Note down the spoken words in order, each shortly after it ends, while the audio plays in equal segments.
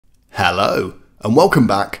Hello and welcome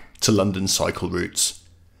back to London Cycle Routes.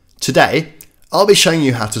 Today I'll be showing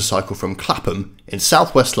you how to cycle from Clapham in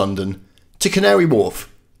southwest London to Canary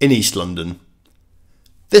Wharf in East London.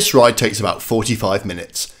 This ride takes about 45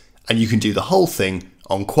 minutes and you can do the whole thing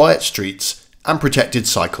on quiet streets and protected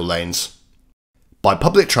cycle lanes. By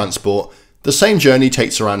public transport, the same journey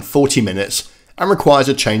takes around 40 minutes and requires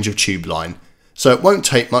a change of tube line, so it won't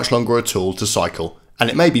take much longer at all to cycle and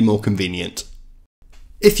it may be more convenient.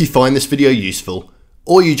 If you find this video useful,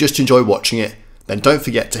 or you just enjoy watching it, then don't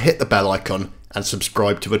forget to hit the bell icon and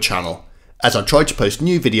subscribe to the channel, as I try to post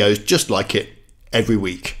new videos just like it every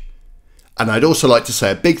week. And I'd also like to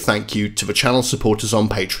say a big thank you to the channel supporters on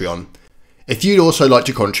Patreon. If you'd also like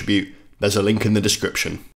to contribute, there's a link in the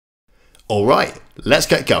description. Alright, let's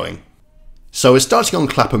get going. So we're starting on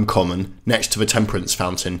Clapham Common next to the Temperance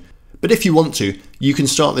Fountain, but if you want to, you can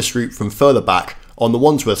start this route from further back on the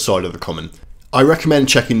Wandsworth side of the Common. I recommend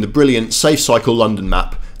checking the brilliant Safe Cycle London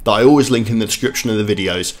map that I always link in the description of the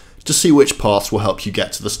videos to see which paths will help you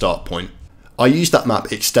get to the start point. I use that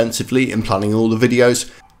map extensively in planning all the videos,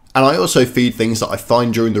 and I also feed things that I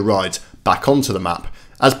find during the rides back onto the map,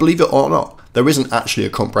 as believe it or not, there isn't actually a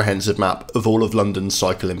comprehensive map of all of London's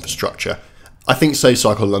cycle infrastructure. I think Safe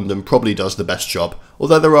Cycle London probably does the best job,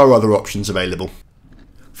 although there are other options available.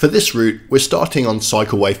 For this route, we're starting on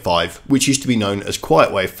Cycleway 5, which used to be known as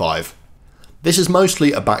Quietway 5. This is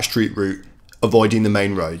mostly a backstreet route, avoiding the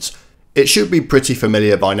main roads. It should be pretty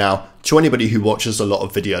familiar by now to anybody who watches a lot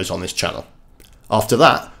of videos on this channel. After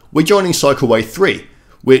that, we're joining Cycleway 3,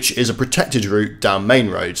 which is a protected route down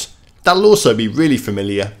main roads. That'll also be really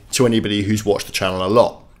familiar to anybody who's watched the channel a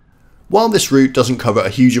lot. While this route doesn't cover a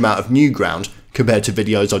huge amount of new ground compared to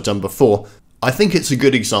videos I've done before, I think it's a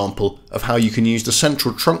good example of how you can use the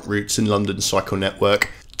central trunk routes in London's cycle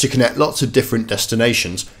network to connect lots of different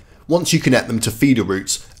destinations once you connect them to feeder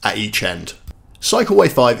routes at each end. Cycleway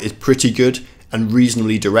 5 is pretty good and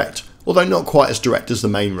reasonably direct, although not quite as direct as the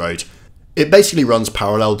main road. It basically runs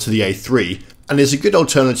parallel to the A3 and is a good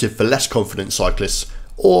alternative for less confident cyclists,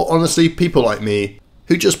 or honestly people like me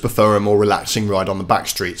who just prefer a more relaxing ride on the back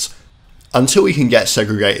streets. Until we can get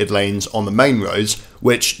segregated lanes on the main roads,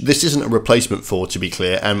 which this isn't a replacement for to be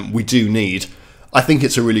clear and we do need, I think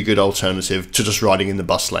it's a really good alternative to just riding in the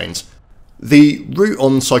bus lanes. The route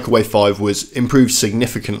on Cycleway 5 was improved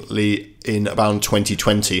significantly in around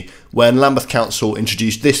 2020 when Lambeth Council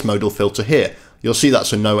introduced this modal filter here. You'll see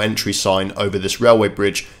that's a no entry sign over this railway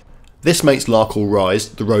bridge. This makes Larkhall Rise,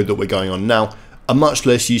 the road that we're going on now, a much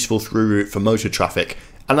less useful through route for motor traffic,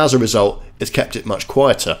 and as a result it's kept it much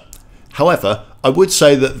quieter. However, I would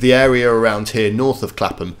say that the area around here north of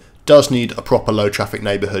Clapham does need a proper low traffic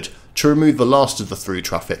neighbourhood to remove the last of the through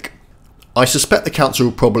traffic. I suspect the council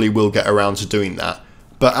probably will get around to doing that,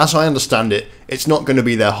 but as I understand it, it's not going to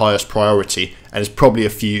be their highest priority and is probably a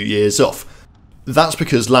few years off. That's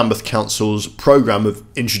because Lambeth Council's programme of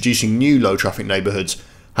introducing new low traffic neighbourhoods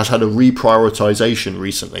has had a reprioritisation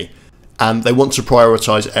recently, and they want to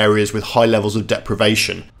prioritise areas with high levels of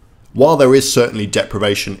deprivation. While there is certainly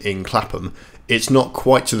deprivation in Clapham, it's not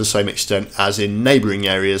quite to the same extent as in neighbouring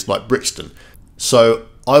areas like Brixton. So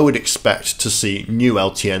I would expect to see new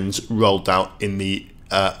LTNs rolled out in the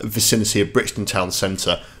vicinity of Brixton Town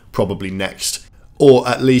Centre probably next, or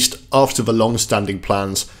at least after the long-standing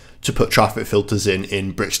plans to put traffic filters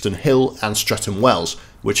in Brixton Hill and Streatham Wells,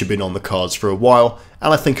 which have been on the cards for a while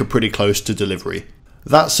and I think are pretty close to delivery.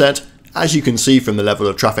 That said, as you can see from the level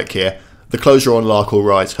of traffic here, the closure on Larkhall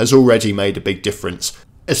Rise has already made a big difference,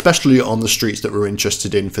 especially on the streets that we're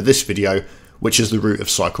interested in for this video, which is the route of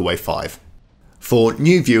Cycleway 5. For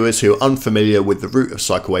new viewers who are unfamiliar with the route of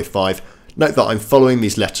Cycleway 5, note that I'm following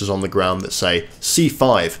these letters on the ground that say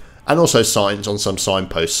C5 and also signs on some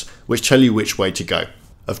signposts which tell you which way to go.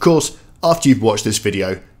 Of course, after you've watched this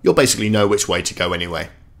video, you'll basically know which way to go anyway.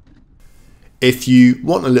 If you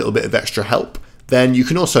want a little bit of extra help, then you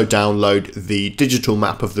can also download the digital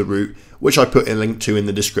map of the route, which I put a link to in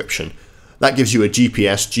the description. That gives you a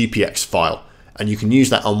GPS GPX file, and you can use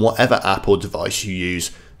that on whatever app or device you use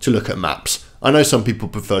to look at maps. I know some people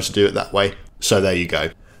prefer to do it that way, so there you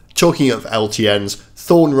go. Talking of LTNs,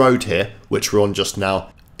 Thorn Road here, which we're on just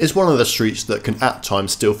now, is one of the streets that can at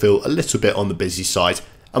times still feel a little bit on the busy side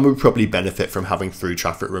and would probably benefit from having through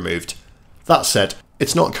traffic removed. That said,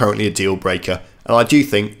 it's not currently a deal breaker, and I do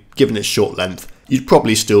think, given its short length, you'd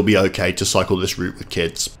probably still be okay to cycle this route with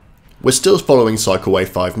kids. We're still following Cycleway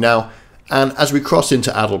 5 now, and as we cross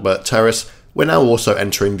into Adalbert Terrace, we're now also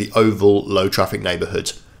entering the Oval low traffic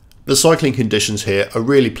neighbourhood. The cycling conditions here are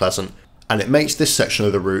really pleasant, and it makes this section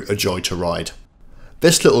of the route a joy to ride.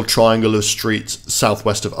 This little triangle of streets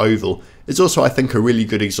southwest of Oval is also, I think, a really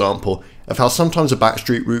good example of how sometimes a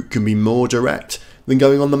backstreet route can be more direct than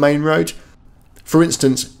going on the main road. For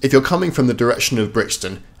instance, if you're coming from the direction of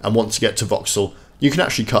Brixton and want to get to Vauxhall, you can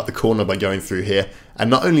actually cut the corner by going through here, and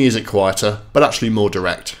not only is it quieter, but actually more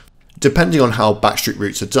direct. Depending on how backstreet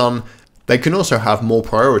routes are done, they can also have more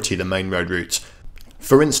priority than main road routes.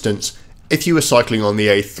 For instance, if you were cycling on the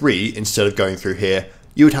A3 instead of going through here,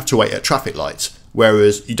 you would have to wait at traffic lights,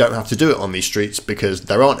 whereas you don't have to do it on these streets because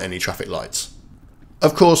there aren't any traffic lights.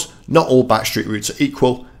 Of course, not all backstreet routes are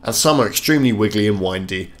equal, and some are extremely wiggly and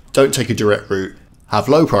windy, don't take a direct route, have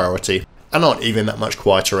low priority, and aren't even that much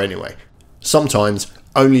quieter anyway. Sometimes,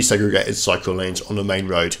 only segregated cycle lanes on the main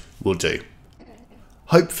road will do.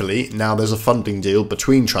 Hopefully, now there's a funding deal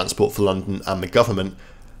between Transport for London and the government,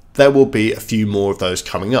 there will be a few more of those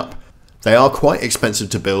coming up. They are quite expensive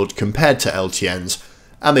to build compared to LTNs,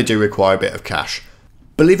 and they do require a bit of cash.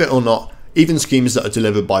 Believe it or not, even schemes that are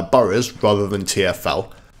delivered by boroughs rather than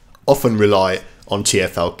TfL often rely on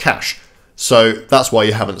TfL cash, so that's why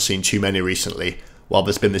you haven't seen too many recently, while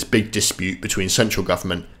there's been this big dispute between central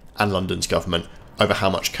government and London's government over how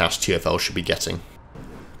much cash TfL should be getting.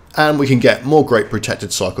 And we can get more great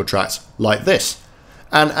protected cycle tracks like this.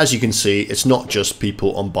 And as you can see, it's not just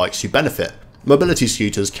people on bikes who benefit. Mobility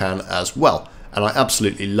scooters can as well, and I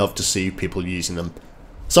absolutely love to see people using them.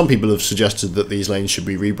 Some people have suggested that these lanes should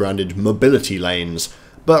be rebranded mobility lanes,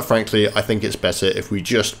 but frankly I think it's better if we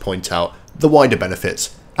just point out the wider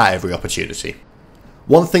benefits at every opportunity.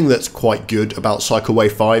 One thing that's quite good about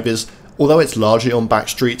Cycleway 5 is, although it's largely on back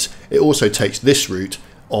streets, it also takes this route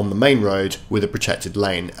on the main road with a protected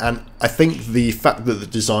lane, and I think the fact that the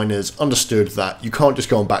designers understood that you can't just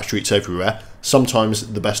go on back streets everywhere,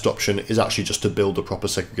 sometimes the best option is actually just to build a proper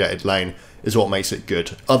segregated lane, is what makes it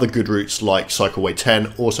good. Other good routes like Cycleway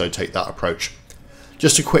 10 also take that approach.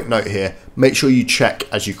 Just a quick note here, make sure you check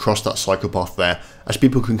as you cross that cycle path there, as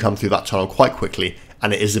people can come through that tunnel quite quickly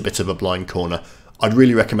and it is a bit of a blind corner. I'd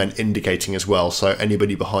really recommend indicating as well so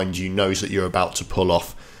anybody behind you knows that you're about to pull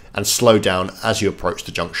off, and slow down as you approach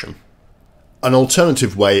the junction. An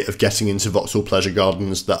alternative way of getting into Vauxhall Pleasure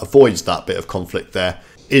Gardens that avoids that bit of conflict there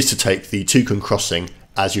is to take the Toucan crossing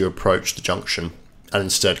as you approach the junction and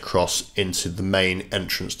instead cross into the main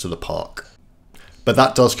entrance to the park. But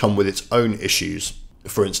that does come with its own issues.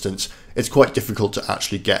 For instance, it's quite difficult to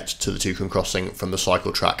actually get to the Toucan crossing from the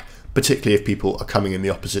cycle track, particularly if people are coming in the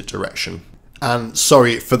opposite direction. And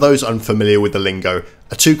sorry, for those unfamiliar with the lingo,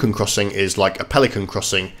 a toucan crossing is like a pelican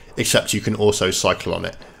crossing, except you can also cycle on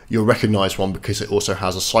it. You'll recognise one because it also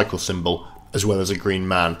has a cycle symbol, as well as a green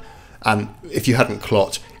man. And if you hadn't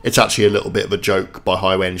clocked, it's actually a little bit of a joke by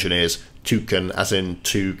highway engineers, toucan as in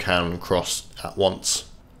two can cross at once.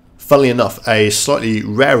 Funnily enough, a slightly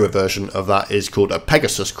rarer version of that is called a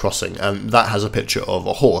Pegasus crossing, and that has a picture of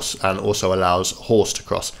a horse and also allows a horse to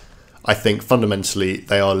cross. I think fundamentally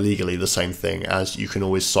they are legally the same thing, as you can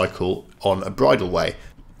always cycle on a bridleway,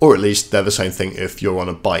 or at least they're the same thing if you're on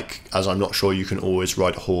a bike, as I'm not sure you can always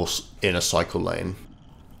ride a horse in a cycle lane.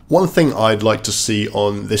 One thing I'd like to see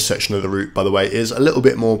on this section of the route, by the way, is a little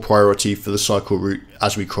bit more priority for the cycle route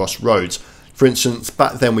as we cross roads. For instance,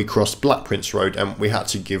 back then we crossed Black Prince Road and we had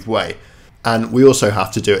to give way, and we also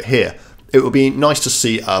have to do it here. It would be nice to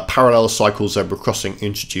see a parallel cycle zebra crossing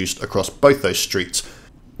introduced across both those streets,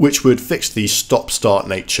 which would fix the stop-start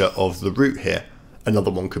nature of the route here. Another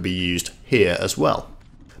one could be used here as well.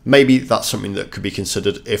 Maybe that's something that could be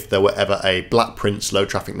considered if there were ever a Black Prince low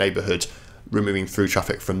traffic neighbourhood removing through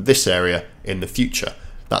traffic from this area in the future.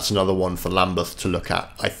 That's another one for Lambeth to look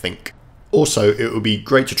at, I think. Also, it would be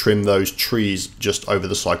great to trim those trees just over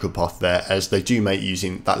the cycle path there, as they do make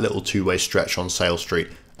using that little two-way stretch on Sale Street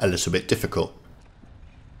a little bit difficult.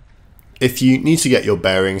 If you need to get your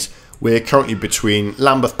bearings, we're currently between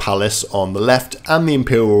Lambeth Palace on the left and the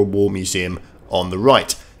Imperial War Museum on the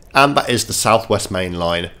right, and that is the Southwest Main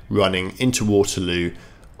Line running into Waterloo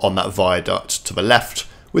on that viaduct to the left,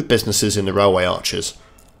 with businesses in the railway arches.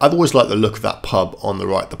 I've always liked the look of that pub on the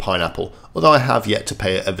right, the Pineapple, although I have yet to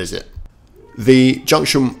pay it a visit. The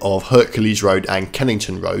junction of Hercules Road and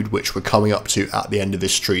Kennington Road, which we're coming up to at the end of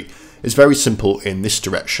this street, is very simple in this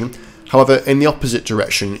direction. However, in the opposite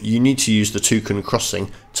direction, you need to use the Toucan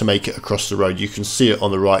crossing to make it across the road. You can see it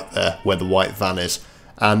on the right there, where the white van is,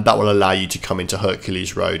 and that will allow you to come into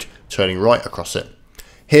Hercules Road, turning right across it.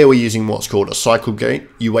 Here we're using what's called a cycle gate.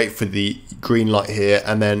 You wait for the green light here,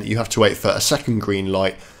 and then you have to wait for a second green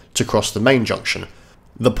light to cross the main junction.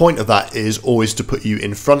 The point of that is always to put you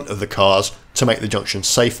in front of the cars to make the junction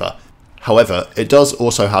safer. However, it does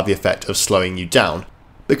also have the effect of slowing you down,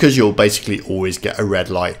 because you'll basically always get a red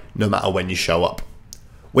light no matter when you show up.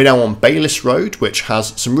 We're now on Bayliss Road, which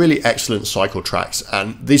has some really excellent cycle tracks,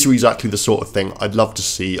 and these are exactly the sort of thing I'd love to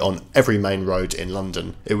see on every main road in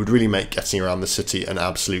London. It would really make getting around the city an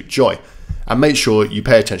absolute joy. And make sure you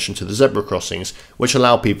pay attention to the zebra crossings, which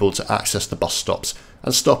allow people to access the bus stops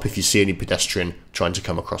and stop if you see any pedestrian trying to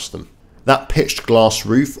come across them. That pitched glass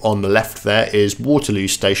roof on the left there is Waterloo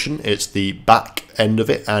Station. It's the back end of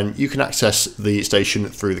it, and you can access the station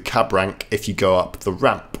through the cab rank if you go up the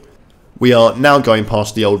ramp. We are now going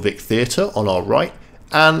past the Old Vic Theatre on our right,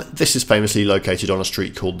 and this is famously located on a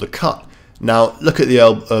street called The Cut. Now look at the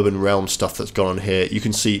urban realm stuff that's gone on here. You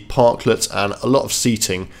can see parklets and a lot of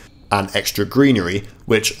seating and extra greenery,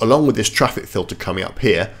 which along with this traffic filter coming up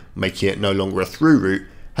here, making it no longer a through route,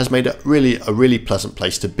 has made it a really pleasant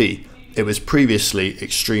place to be. It was previously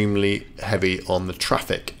extremely heavy on the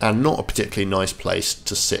traffic and not a particularly nice place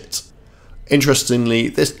to sit. Interestingly,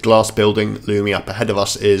 this glass building looming up ahead of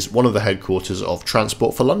us is one of the headquarters of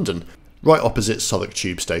Transport for London, right opposite Southwark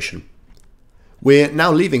Tube Station. We're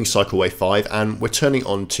now leaving Cycleway 5 and we're turning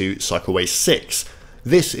on to Cycleway 6.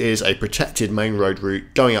 This is a protected main road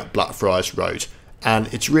route going up Blackfriars Road,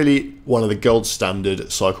 and it's really one of the gold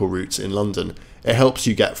standard cycle routes in London. It helps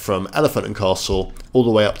you get from Elephant and Castle all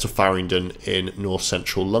the way up to Farringdon in north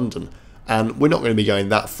central London. And we're not going to be going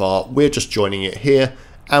that far, we're just joining it here,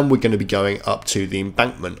 and we're going to be going up to the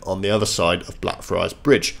embankment on the other side of Blackfriars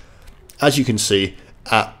Bridge. As you can see,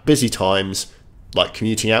 at busy times, like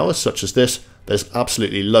commuting hours such as this, there's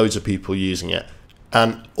absolutely loads of people using it.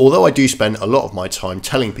 And although I do spend a lot of my time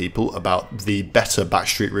telling people about the better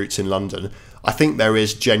backstreet routes in London, I think there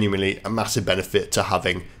is genuinely a massive benefit to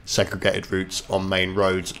having segregated routes on main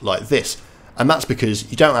roads like this. And that's because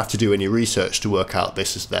you don't have to do any research to work out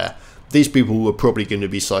this is there. These people were probably going to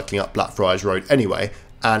be cycling up Blackfriars Road anyway,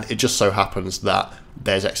 and it just so happens that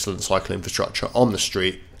there's excellent cycle infrastructure on the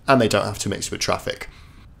street and they don't have to mix with traffic.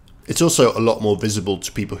 It's also a lot more visible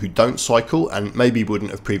to people who don't cycle and maybe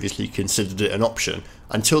wouldn't have previously considered it an option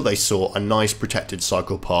until they saw a nice protected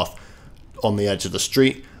cycle path on the edge of the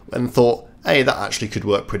street and thought, hey, that actually could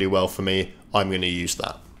work pretty well for me, I'm going to use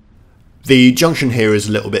that. The junction here is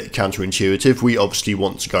a little bit counterintuitive. We obviously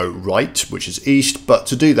want to go right, which is east, but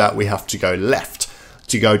to do that we have to go left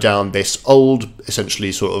to go down this old,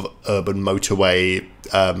 essentially sort of urban motorway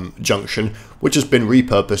junction, which has been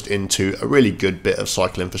repurposed into a really good bit of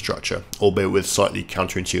cycle infrastructure, albeit with slightly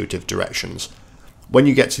counterintuitive directions. When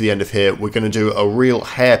you get to the end of here, we're going to do a real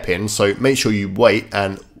hairpin, so make sure you wait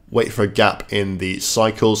for a gap in the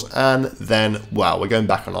cycles, and then, wow, we're going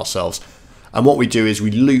back on ourselves. And what we do is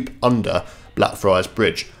we loop under Blackfriars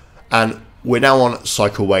Bridge, and we're now on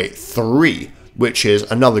Cycleway 3, which is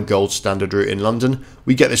another gold standard route in London.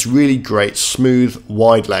 We get this really great smooth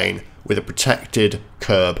wide lane with a protected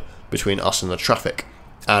curb between us and the traffic,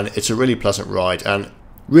 and it's a really pleasant ride and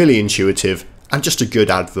really intuitive and just a good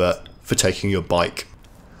advert for taking your bike.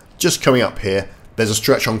 Just coming up here, there's a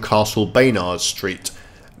stretch on Castle Baynard Street.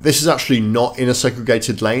 This is actually not in a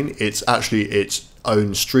segregated lane, it's actually its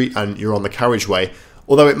own street and you're on the carriageway,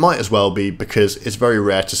 although it might as well be because it's very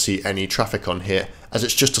rare to see any traffic on here, as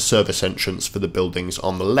it's just a service entrance for the buildings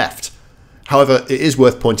on the left. However, it is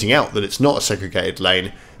worth pointing out that it's not a segregated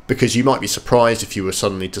lane, because you might be surprised if you were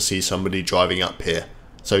suddenly to see somebody driving up here.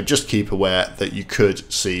 So just keep aware that you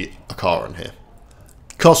could see a car on here.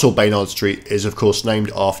 Castle Baynard Street is of course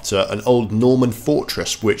named after an old Norman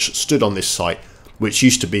fortress which stood on this site, which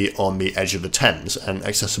used to be on the edge of the Thames and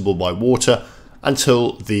accessible by water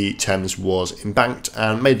until the Thames was embanked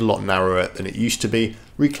and made a lot narrower than it used to be,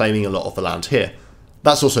 reclaiming a lot of the land here.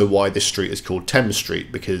 That's also why this street is called Thames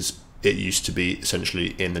Street, because it used to be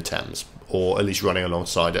essentially in the Thames, or at least running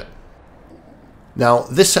alongside it. Now,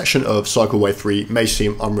 this section of Cycleway 3 may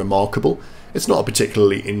seem unremarkable. It's not a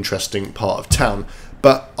particularly interesting part of town,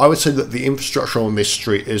 but I would say that the infrastructure on this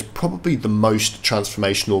street is probably the most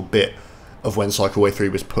transformational bit of when Cycleway 3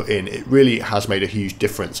 was put in. It really has made a huge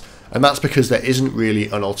difference, and that's because there isn't really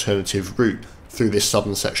an alternative route through this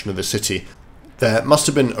southern section of the city. There must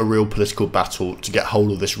have been a real political battle to get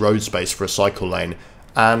hold of this road space for a cycle lane,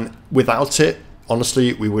 and without it,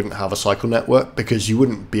 honestly, we wouldn't have a cycle network, because you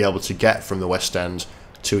wouldn't be able to get from the West End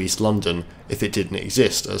to East London if it didn't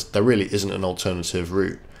exist, as there really isn't an alternative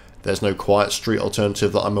route. There's no quiet street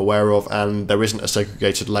alternative that I'm aware of, and there isn't a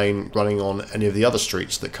segregated lane running on any of the other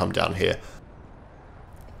streets that come down here.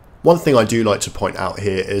 One thing I do like to point out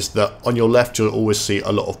here is that on your left you'll always see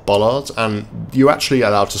a lot of bollards, and you're actually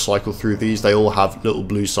allowed to cycle through these. They all have little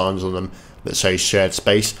blue signs on them that say shared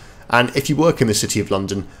space, and if you work in the City of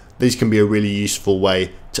London, these can be a really useful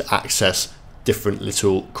way to access different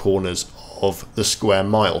little corners of the square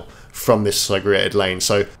mile from this segregated lane.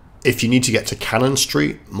 So If you need to get to Cannon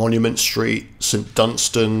Street, Monument Street, St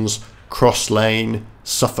Dunstan's, Cross Lane,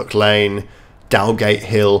 Suffolk Lane, Dowgate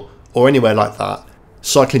Hill, or anywhere like that,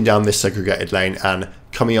 cycling down this segregated lane and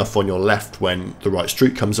coming off on your left when the right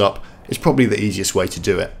street comes up is probably the easiest way to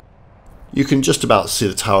do it. You can just about see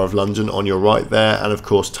the Tower of London on your right there, and of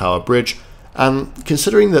course Tower Bridge, and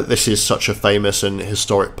considering that this is such a famous and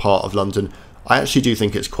historic part of London, I actually do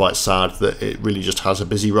think it's quite sad that it really just has a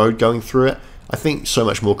busy road going through it. I think so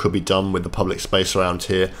much more could be done with the public space around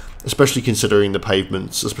here, especially considering the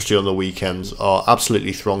pavements, especially on the weekends, are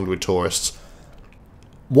absolutely thronged with tourists.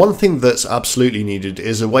 One thing that's absolutely needed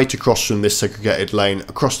is a way to cross from this segregated lane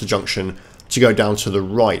across the junction to go down to the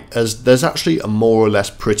right, as there's actually a more or less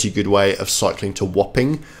pretty good way of cycling to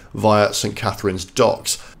Wapping via St Catherine's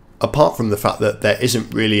Docks, apart from the fact that there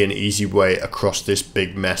isn't really an easy way across this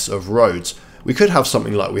big mess of roads. We could have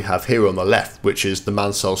something like we have here on the left, which is the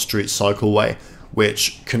Mansell Street Cycleway,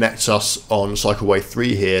 which connects us on Cycleway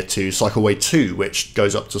 3 here to Cycleway 2, which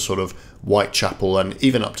goes up to sort of Whitechapel and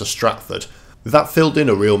even up to Stratford. That filled in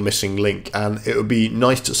a real missing link, and it would be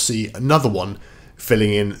nice to see another one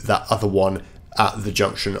filling in that other one at the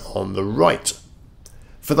junction on the right.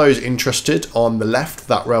 For those interested, on the left,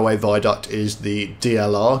 that railway viaduct is the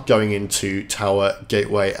DLR going into Tower,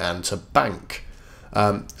 Gateway and to Bank.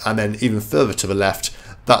 And then even further to the left,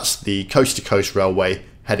 that's the Coast to Coast Railway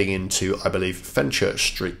heading into, I believe, Fenchurch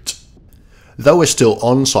Street. Though we're still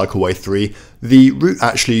on Cycleway 3, the route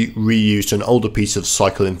actually reused an older piece of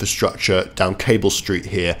cycle infrastructure down Cable Street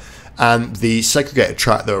here, and the segregated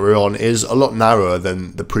track that we're on is a lot narrower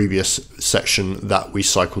than the previous section that we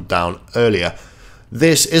cycled down earlier.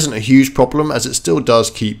 This isn't a huge problem, as it still does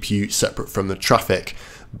keep you separate from the traffic,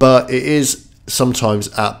 but it is sometimes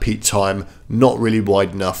at peak time not really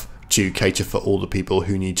wide enough to cater for all the people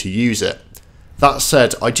who need to use it. That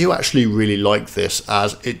said, I do actually really like this,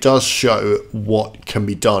 as it does show what can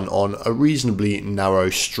be done on a reasonably narrow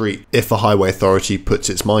street if a highway authority puts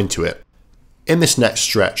its mind to it. In this next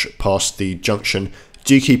stretch past the junction,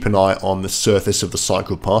 do keep an eye on the surface of the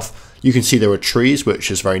cycle path. You can see there are trees, which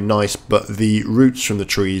is very nice, but the roots from the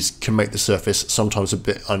trees can make the surface sometimes a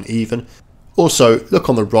bit uneven. Also, look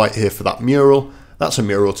on the right here for that mural. That's a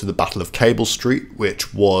mural to the Battle of Cable Street,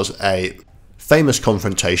 which was a famous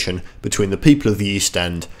confrontation between the people of the East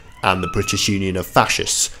End and the British Union of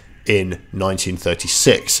Fascists in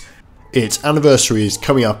 1936. Its anniversary is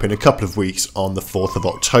coming up in a couple of weeks on the 4th of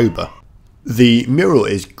October. The mural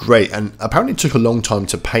is great and apparently took a long time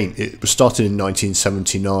to paint. It was started in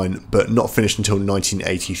 1979 but not finished until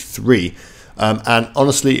 1983. And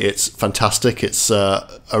honestly, it's fantastic. It's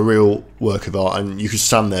a real work of art, and you could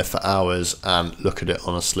stand there for hours and look at it.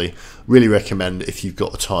 Honestly, really recommend, if you've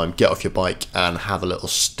got the time, get off your bike and have a little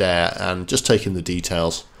stare and just take in the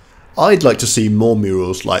details. I'd like to see more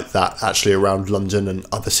murals like that actually around London and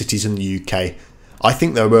other cities in the UK. I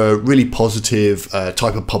think they're a really positive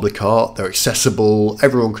type of public art. They're accessible,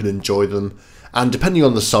 everyone can enjoy them, and depending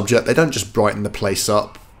on the subject, they don't just brighten the place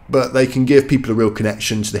up, but they can give people a real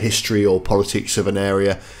connection to the history or politics of an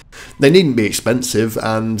area. They needn't be expensive,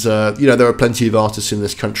 and you know, there are plenty of artists in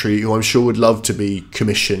this country who I'm sure would love to be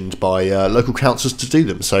commissioned by local councils to do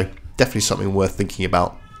them, so definitely something worth thinking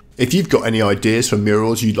about. If you've got any ideas for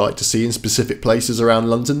murals you'd like to see in specific places around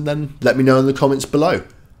London, then let me know in the comments below.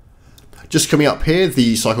 Just coming up here,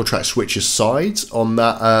 the cycle track switches sides on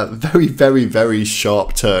that very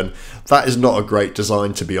sharp turn. That is not a great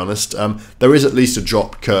design, to be honest. There is at least a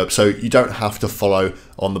drop curb, so you don't have to follow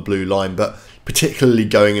on the blue line, but particularly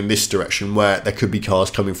going in this direction where there could be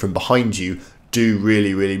cars coming from behind you, do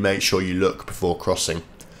really make sure you look before crossing.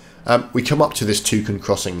 We come up to this toucan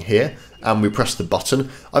crossing here and we press the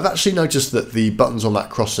button. I've actually noticed that the buttons on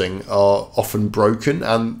that crossing are often broken,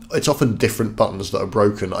 and it's often different buttons that are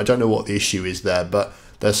broken. I don't know what the issue is there, but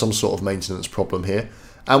there's some sort of maintenance problem here.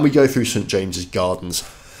 And we go through St James's Gardens.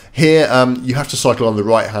 Here you have to cycle on the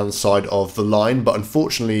right hand side of the line, but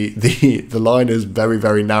unfortunately the line is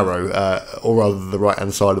very narrow, or rather the right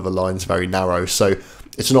hand side of the line is very narrow, so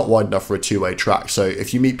it's not wide enough for a two-way track. So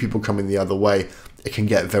if you meet people coming the other way, it can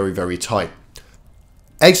get very tight.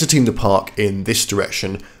 Exiting the park in this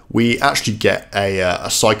direction, we actually get a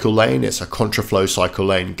cycle lane. It's a contraflow cycle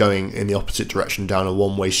lane going in the opposite direction down a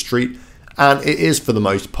one-way street, and it is for the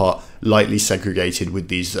most part lightly segregated with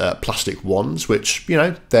these plastic wands, which, you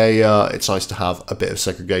know, it's nice to have a bit of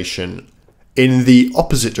segregation. In the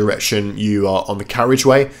opposite direction, you are on the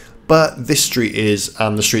carriageway, but this street is,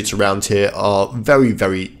 and the streets around here are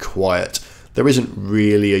very quiet. There isn't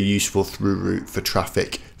really a useful through route for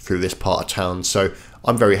traffic through this part of town, so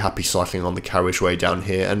I'm very happy cycling on the carriageway down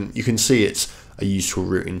here, and you can see it's a useful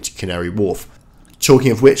route into Canary Wharf.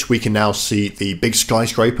 Talking of which, we can now see the big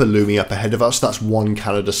skyscraper looming up ahead of us. That's One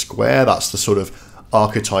Canada Square. That's the sort of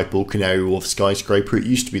archetypal Canary Wharf skyscraper. It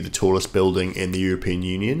used to be the tallest building in the European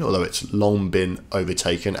Union, although it's long been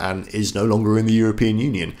overtaken and is no longer in the European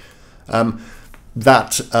Union. There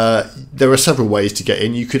are several ways to get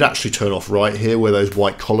in. You could actually turn off right here where those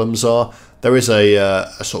white columns are. There is a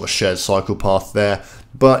sort of shared cycle path there,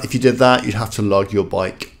 but if you did that, you'd have to lug your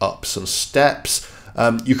bike up some steps.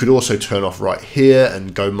 You could also turn off right here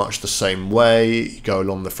and go much the same way. You go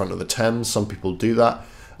along the front of the Thames. Some people do that.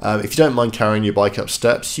 If you don't mind carrying your bike up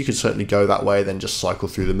steps, you could certainly go that way, then just cycle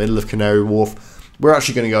through the middle of Canary Wharf. We're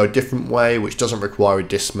actually going to go a different way, which doesn't require a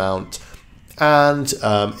dismount, and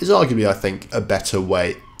is arguably, I think, a better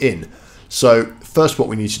way in. So first what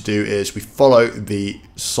we need to do is we follow the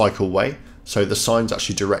Cycleway. So the signs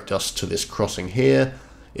actually direct us to this crossing here.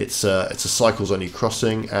 It's a cycles only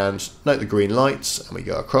crossing, and note the green lights, and we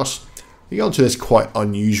go across. We go onto this quite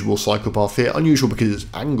unusual cycle path here. Unusual because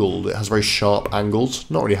it's angled. It has very sharp angles.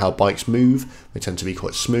 Not really how bikes move. They tend to be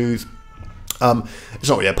quite smooth. It's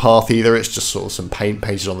not really a path either. It's just sort of some paint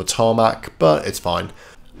painted on the tarmac, but it's fine.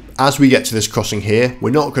 As we get to this crossing here,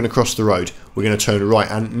 we're not going to cross the road. We're going to turn right,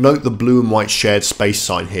 and note the blue and white shared space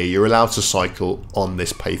sign here. You're allowed to cycle on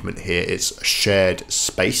this pavement here. It's a shared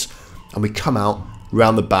space, and we come out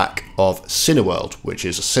round the back of Cineworld, which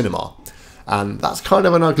is a cinema. And that's kind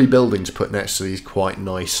of an ugly building to put next to these quite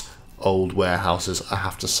nice old warehouses, I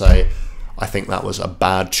have to say. I think that was a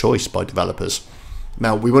bad choice by developers.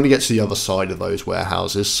 Now, we want to get to the other side of those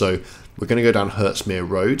warehouses, so we're going to go down Hertsmere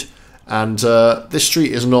Road. And this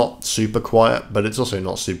street is not super quiet, but it's also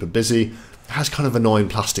not super busy. It has kind of annoying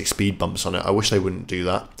plastic speed bumps on it. I wish they wouldn't do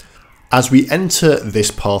that. As we enter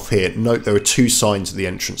this path here, note there are two signs at the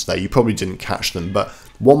entrance there. You probably didn't catch them, but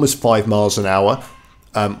one was 5 miles an hour,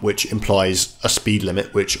 which implies a speed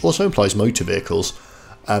limit, which also implies motor vehicles.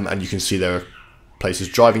 And you can see there are places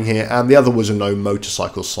driving here. And the other was a no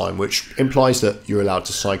motorcycle sign, which implies that you're allowed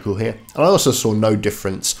to cycle here. And I also saw no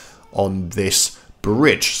difference on this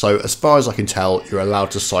bridge. So as far as I can tell, you're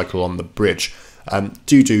allowed to cycle on the bridge.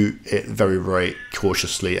 Do it very, very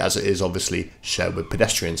cautiously, as it is obviously shared with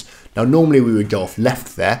pedestrians. Now, normally we would go off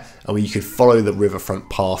left there, and you could follow the riverfront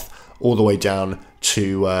path all the way down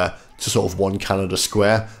to sort of One Canada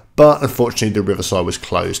Square, but unfortunately the riverside was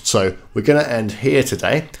closed. So we're going to end here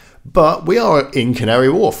today, but we are in Canary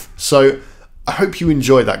Wharf. So I hope you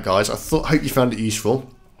enjoyed that, guys. Hope you found it useful.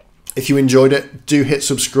 If you enjoyed it, do hit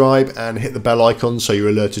subscribe and hit the bell icon so you're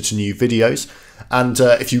alerted to new videos. And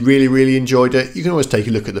if you really, really enjoyed it, you can always take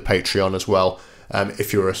a look at the Patreon as well.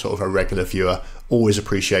 If you're a sort of a regular viewer, always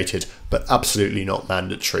appreciated, but absolutely not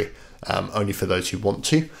mandatory. Only for those who want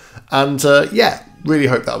to. And yeah, really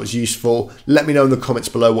hope that was useful. Let me know in the comments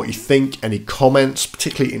below what you think. Any comments,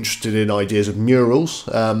 particularly interested in ideas of murals.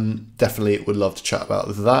 Definitely would love to chat about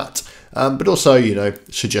that. But also, you know,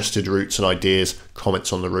 suggested routes and ideas,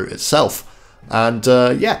 comments on the route itself. And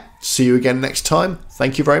yeah, see you again next time.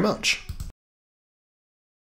 Thank you very much.